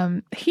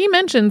 He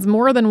mentions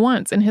more than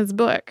once in his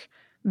book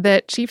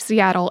that Chief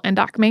Seattle and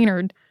Doc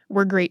Maynard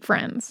were great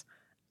friends.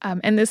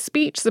 And this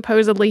speech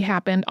supposedly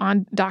happened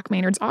on Doc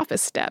Maynard's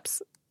office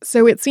steps.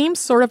 So it seems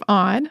sort of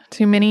odd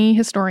to many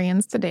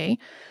historians today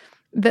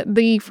that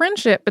the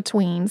friendship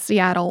between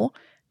Seattle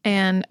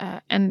and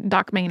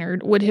Doc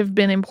Maynard would have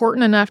been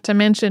important enough to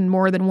mention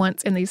more than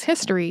once in these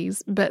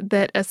histories, but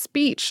that a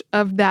speech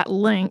of that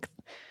length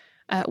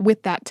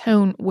with that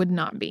tone would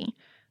not be.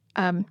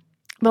 The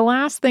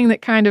last thing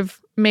that kind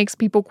of makes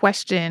people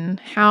question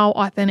how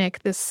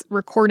authentic this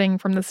recording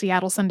from the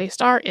Seattle Sunday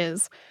Star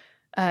is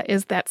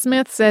that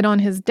Smith said on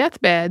his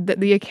deathbed that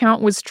the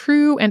account was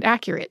true and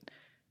accurate,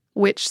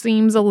 which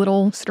seems a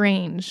little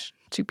strange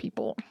to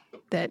people,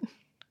 that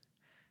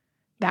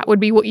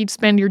would be what you'd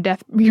spend your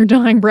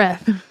dying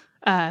breath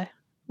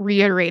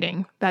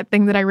reiterating. That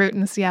thing that I wrote in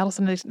the Seattle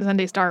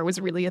Sunday Star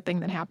was really a thing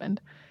that happened.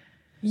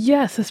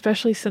 Yes,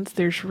 especially since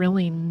there's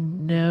really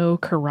no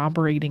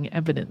corroborating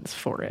evidence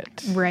for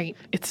it. Right.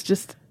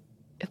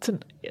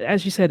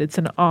 As you said, it's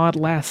an odd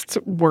last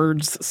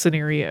words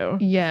scenario.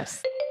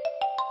 Yes.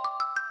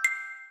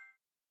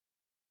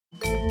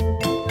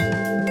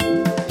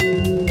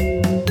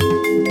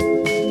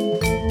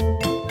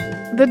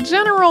 The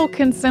general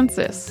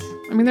consensus,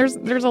 I mean, there's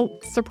a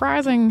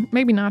surprising,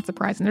 maybe not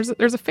surprising,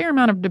 there's a fair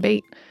amount of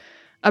debate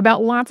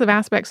about lots of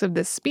aspects of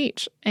this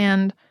speech,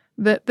 and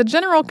the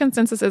general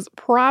consensus is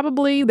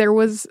probably there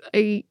was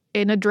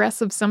an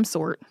address of some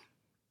sort,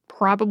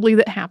 probably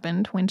that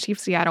happened when Chief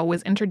Seattle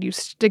was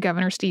introduced to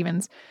Governor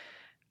Stevens.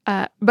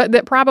 But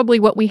that probably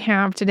what we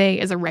have today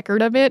as a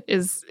record of it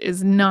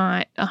is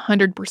not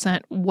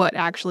 100% what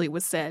actually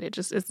was said.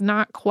 It's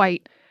not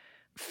quite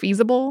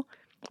feasible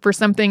for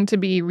something to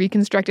be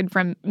reconstructed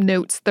from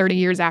notes 30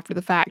 years after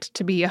the fact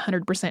to be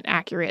 100%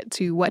 accurate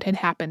to what had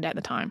happened at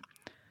the time.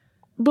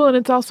 Well, and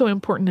it's also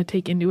important to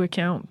take into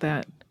account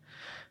that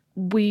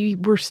we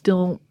were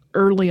still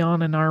early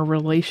on in our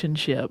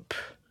relationship,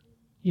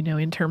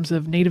 in terms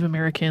of Native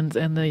Americans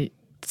and the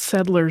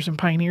settlers and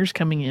pioneers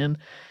coming in.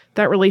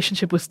 That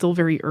relationship was still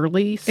very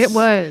early. It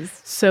was.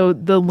 So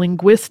the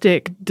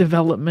linguistic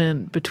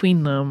development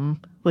between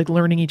them, like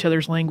learning each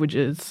other's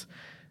languages,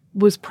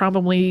 was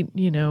probably,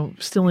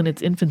 still in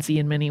its infancy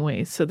in many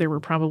ways. So there were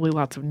probably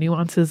lots of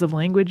nuances of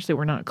language that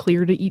were not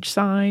clear to each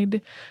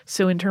side.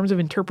 So in terms of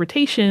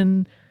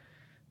interpretation,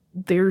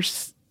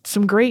 there's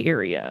some gray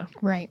area.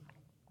 Right.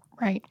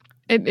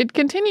 It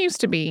continues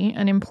to be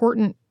an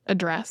important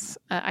address.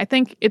 I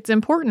think its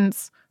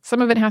importance,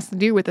 some of it has to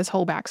do with this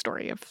whole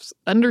backstory of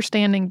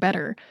understanding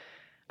better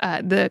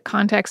the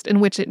context in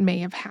which it may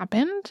have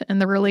happened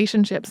and the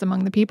relationships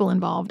among the people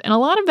involved. And a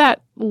lot of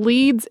that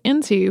leads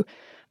into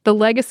the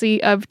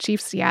legacy of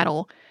Chief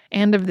Seattle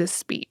and of this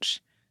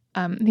speech.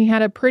 He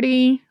had a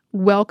pretty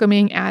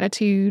welcoming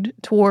attitude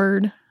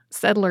toward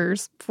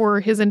settlers for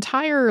his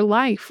entire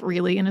life,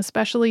 really, and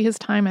especially his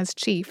time as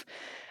chief.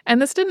 And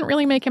this didn't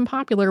really make him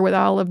popular with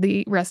all of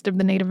the rest of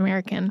the Native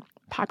American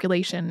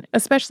population,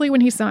 especially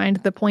when he signed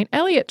the Point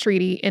Elliott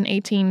Treaty in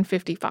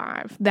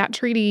 1855. That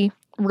treaty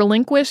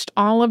relinquished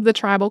all of the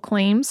tribal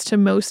claims to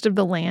most of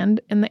the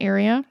land in the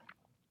area.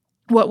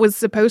 What was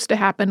supposed to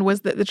happen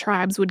was that the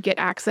tribes would get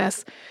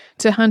access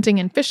to hunting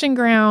and fishing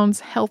grounds,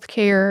 health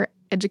care,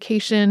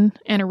 education,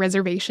 and a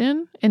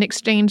reservation in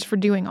exchange for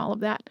doing all of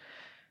that.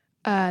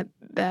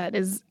 That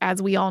is,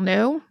 as we all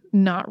know,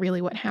 not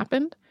really what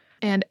happened.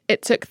 And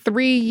it took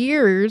 3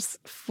 years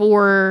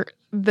for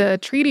the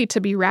treaty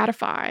to be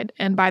ratified.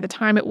 And by the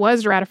time it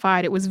was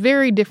ratified, it was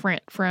very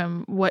different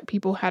from what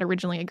people had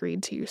originally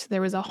agreed to. So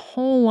there was a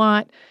whole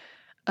lot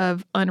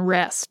of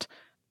unrest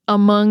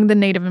among the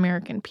Native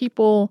American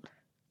people.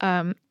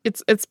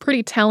 It's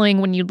pretty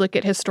telling when you look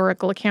at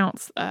historical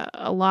accounts.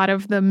 A lot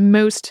of the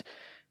most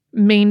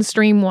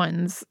mainstream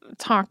ones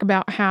talk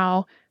about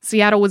how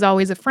Seattle was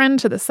always a friend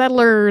to the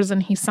settlers,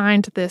 and he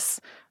signed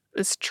this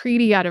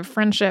treaty out of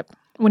friendship.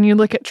 When you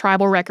look at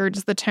tribal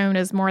records, the tone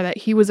is more that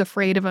he was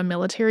afraid of a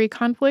military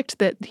conflict,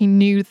 that he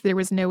knew there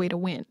was no way to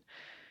win.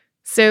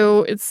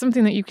 So it's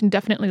something that you can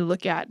definitely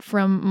look at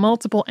from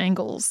multiple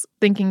angles,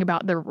 thinking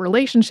about the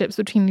relationships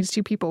between these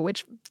two people,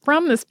 which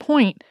from this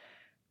point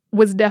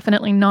was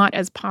definitely not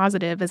as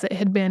positive as it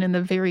had been in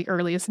the very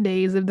earliest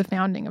days of the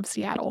founding of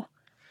Seattle.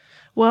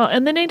 Well,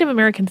 and the Native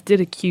Americans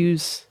did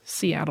accuse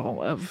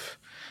Seattle of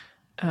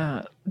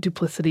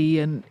duplicity,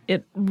 and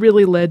it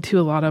really led to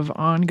a lot of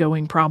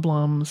ongoing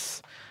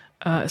problems,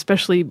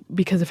 especially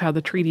because of how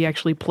the treaty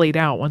actually played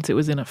out once it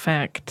was in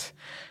effect.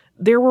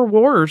 There were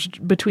wars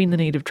between the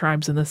native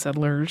tribes and the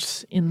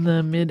settlers in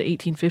the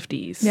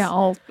mid-1850s. Yeah,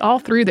 all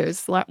through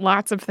those.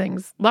 Lots of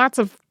things. Lots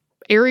of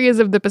areas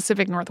of the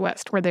Pacific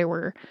Northwest where there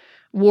were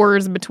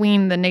wars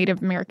between the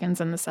Native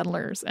Americans and the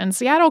settlers. And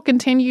Seattle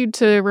continued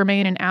to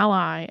remain an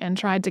ally and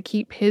tried to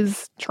keep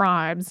his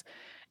tribes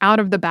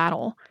out of the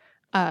battle.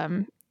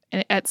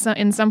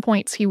 In some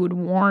points, he would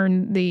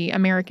warn the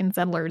American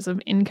settlers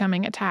of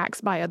incoming attacks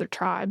by other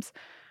tribes.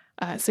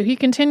 So he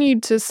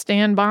continued to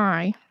stand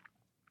by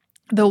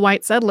the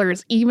white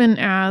settlers, even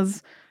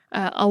as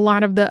a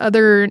lot of the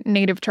other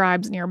native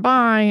tribes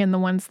nearby and the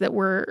ones that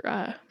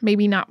were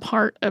maybe not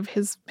part of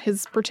his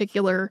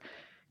particular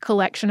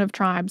collection of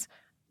tribes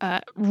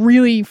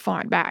really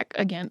fought back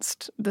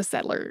against the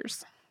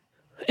settlers.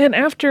 And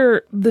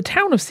after the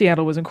town of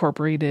Seattle was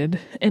incorporated,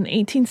 an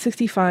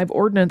 1865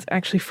 ordinance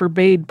actually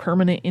forbade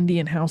permanent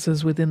Indian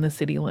houses within the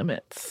city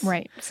limits.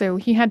 Right. So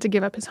he had to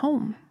give up his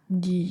home.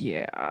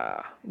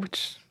 Yeah,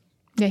 which...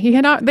 Yeah,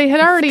 they had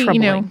already,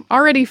 troubling.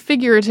 Already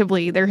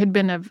figuratively, there had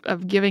been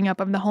of giving up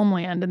of the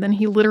homeland, and then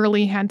he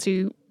literally had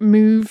to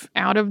move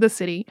out of the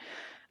city.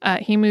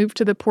 He moved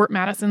to the Port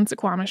Madison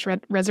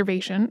Suquamish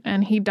Reservation,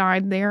 and he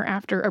died there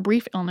after a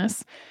brief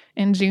illness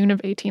in June of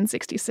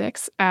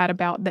 1866 at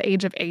about the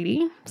age of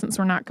 80. Since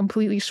we're not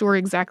completely sure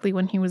exactly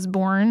when he was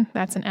born,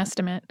 that's an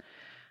estimate.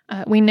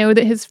 We know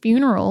that his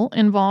funeral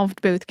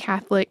involved both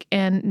Catholic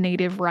and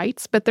Native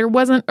rites, but there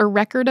wasn't a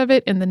record of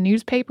it in the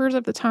newspapers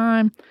of the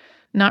time.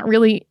 Not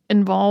really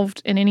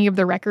involved in any of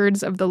the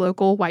records of the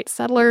local white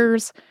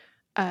settlers.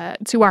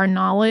 To our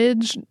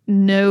knowledge,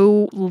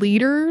 no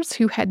leaders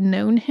who had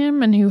known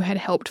him and who had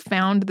helped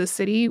found the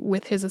city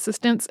with his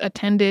assistance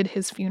attended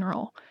his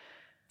funeral.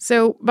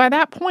 So by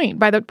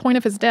the point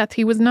of his death,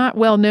 he was not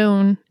well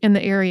known in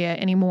the area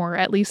anymore,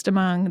 at least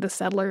among the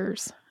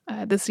settlers.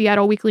 The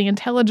Seattle Weekly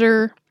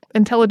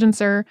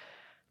Intelligencer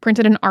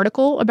printed an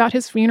article about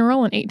his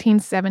funeral in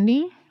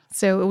 1870,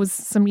 so it was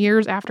some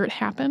years after it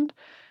happened.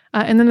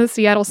 And then the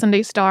Seattle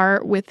Sunday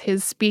Star with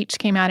his speech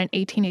came out in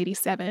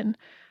 1887.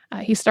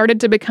 He started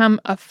to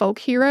become a folk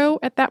hero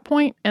at that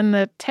point, and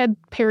the Ted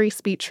Perry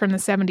speech from the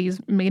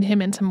 70s made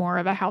him into more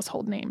of a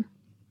household name.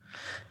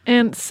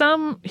 And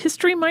some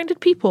history-minded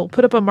people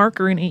put up a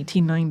marker in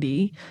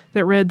 1890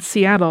 that read,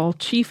 Seattle,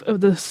 chief of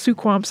the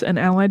Suquamish and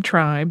allied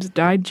tribes,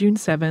 died June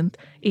 7th,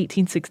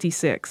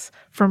 1866.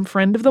 From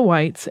friend of the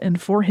whites,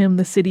 and for him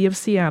the city of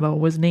Seattle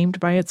was named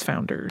by its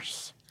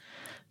founders.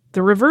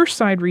 The reverse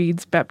side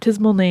reads,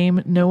 baptismal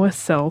name Noah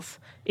South,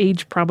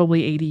 age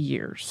probably 80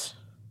 years.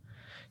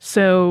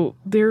 So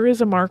there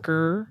is a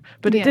marker,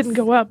 but it didn't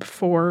go up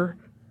for...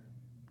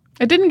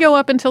 It didn't go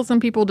up until some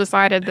people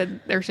decided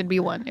that there should be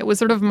one. It was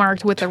sort of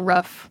marked with a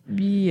rough...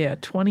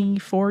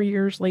 24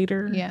 years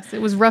later. Yes,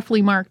 it was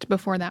roughly marked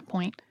before that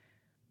point.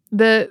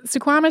 The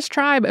Suquamish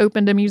tribe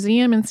opened a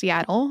museum in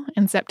Seattle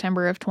in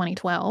September of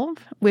 2012,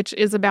 which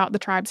is about the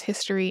tribe's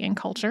history and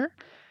culture.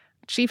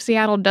 Chief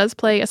Seattle does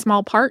play a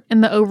small part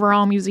in the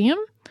overall museum,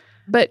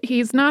 but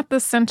he's not the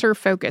center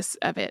focus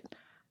of it.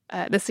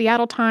 The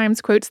Seattle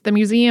Times quotes the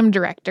museum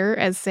director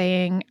as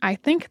saying, I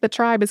think the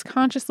tribe is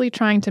consciously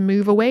trying to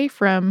move away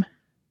from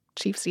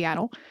Chief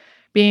Seattle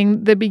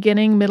being the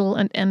beginning, middle,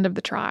 and end of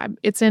the tribe.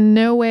 It's in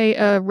no way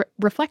a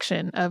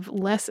reflection of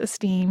less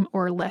esteem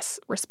or less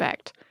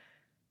respect.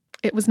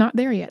 It was not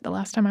there yet the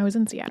last time I was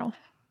in Seattle.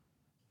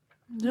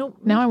 Nope.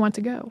 Now I want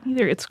to go.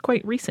 Either. It's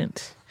quite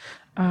recent.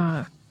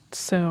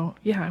 So,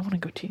 yeah, I want to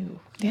go too.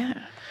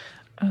 Yeah.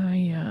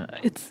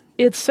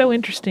 It's so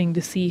interesting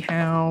to see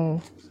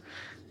how...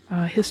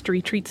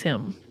 history treats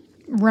him.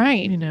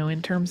 Right.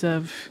 In terms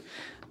of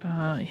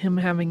him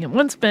having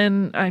once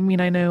been, I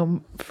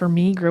know for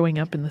me growing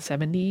up in the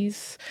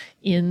 70s,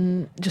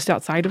 in just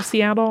outside of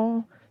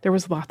Seattle, there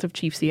was lots of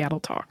Chief Seattle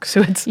talk.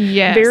 So it's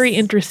very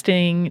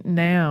interesting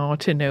now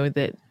to know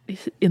that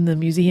in the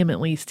museum,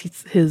 at least,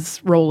 his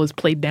role is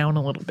played down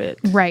a little bit.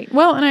 Right.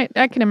 Well, and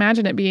I can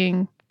imagine it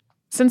being,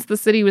 since the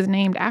city was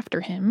named after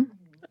him,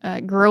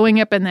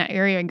 growing up in that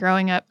area,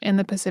 growing up in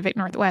the Pacific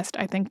Northwest,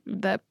 I think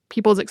the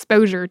people's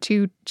exposure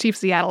to Chief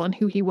Seattle and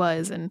who he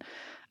was and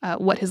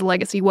what his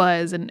legacy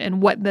was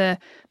and what the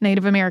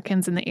Native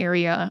Americans in the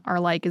area are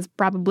like is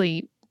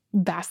probably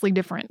vastly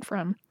different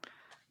from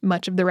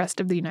much of the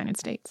rest of the United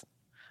States.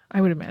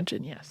 I would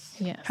imagine, yes.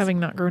 Yes. Having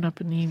not grown up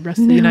in the rest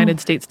of the United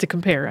States to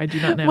compare, I do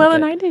not know. Well,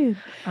 and I did.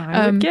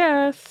 I would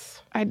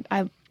guess.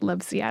 I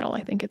love Seattle.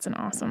 I think it's an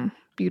awesome,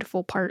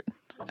 beautiful part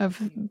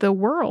of the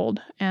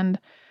world. And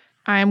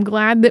I am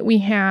glad that we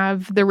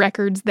have the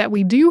records that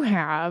we do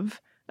have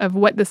of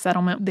what the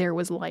settlement there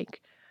was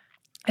like.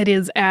 It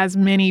is, as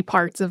many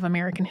parts of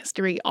American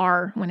history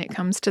are when it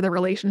comes to the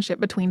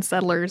relationship between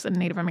settlers and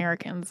Native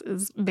Americans,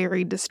 is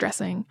very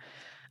distressing,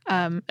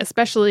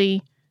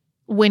 especially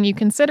when you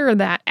consider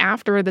that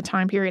after the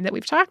time period that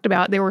we've talked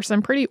about, there were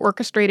some pretty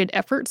orchestrated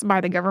efforts by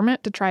the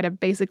government to try to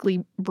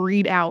basically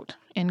breed out,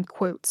 in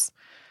quotes,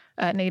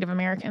 Native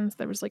Americans.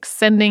 There was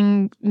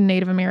sending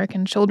Native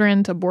American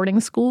children to boarding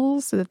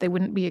schools so that they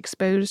wouldn't be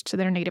exposed to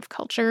their native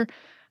culture,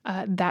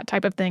 that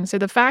type of thing. So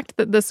the fact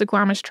that the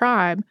Suquamish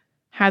tribe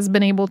has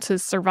been able to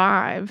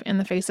survive in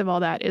the face of all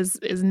that is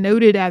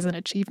noted as an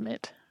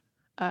achievement,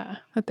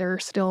 that there are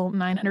still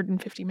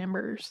 950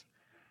 members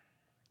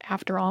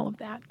after all of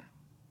that.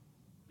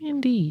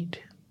 Indeed.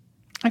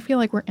 I feel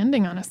like we're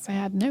ending on a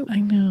sad note. I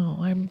know.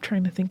 I'm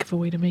trying to think of a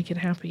way to make it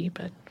happy,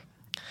 but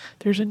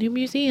there's a new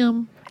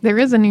museum. There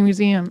is a new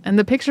museum, and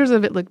the pictures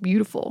of it look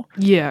beautiful.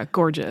 Yeah,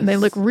 gorgeous. They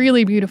look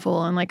really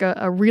beautiful and like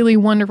a really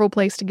wonderful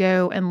place to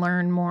go and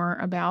learn more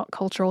about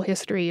cultural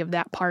history of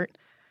that part.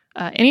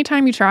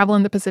 Anytime you travel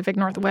in the Pacific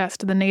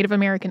Northwest, the Native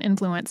American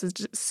influence is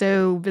just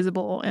so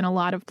visible in a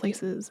lot of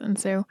places. And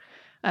so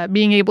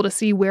being able to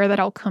see where that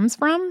all comes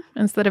from,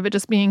 instead of it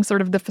just being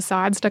sort of the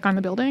facade stuck on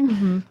the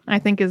building, I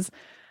think is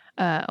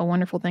a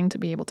wonderful thing to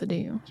be able to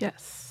do.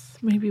 Yes.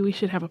 Maybe we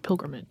should have a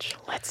pilgrimage.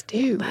 Let's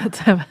do. Let's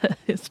have a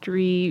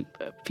history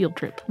field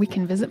trip. We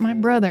can visit my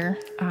brother.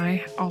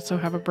 I also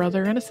have a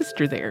brother and a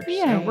sister there, Yay.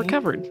 so we're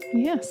covered.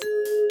 Yes.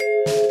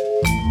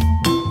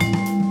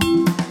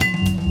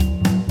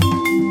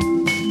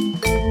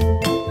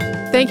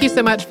 Thank you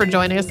so much for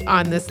joining us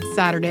on this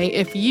Saturday.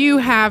 If you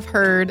have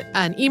heard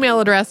an email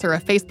address or a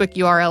Facebook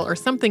URL or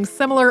something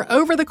similar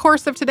over the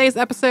course of today's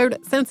episode,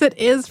 since it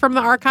is from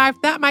the archive,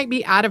 that might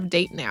be out of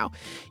date now.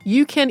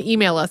 You can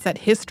email us at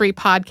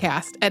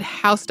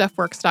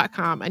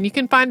historypodcast@howstuffworks.com, and you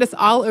can find us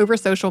all over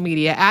social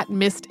media at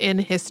Missed in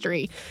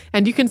History.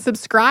 And you can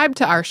subscribe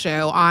to our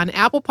show on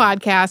Apple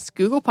Podcasts,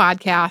 Google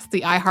Podcasts,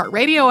 the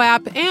iHeartRadio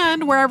app,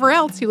 and wherever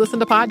else you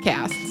listen to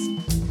podcasts.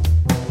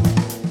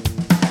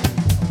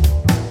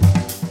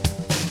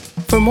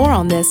 For more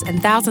on this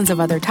and thousands of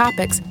other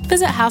topics,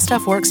 visit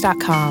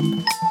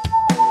howstuffworks.com.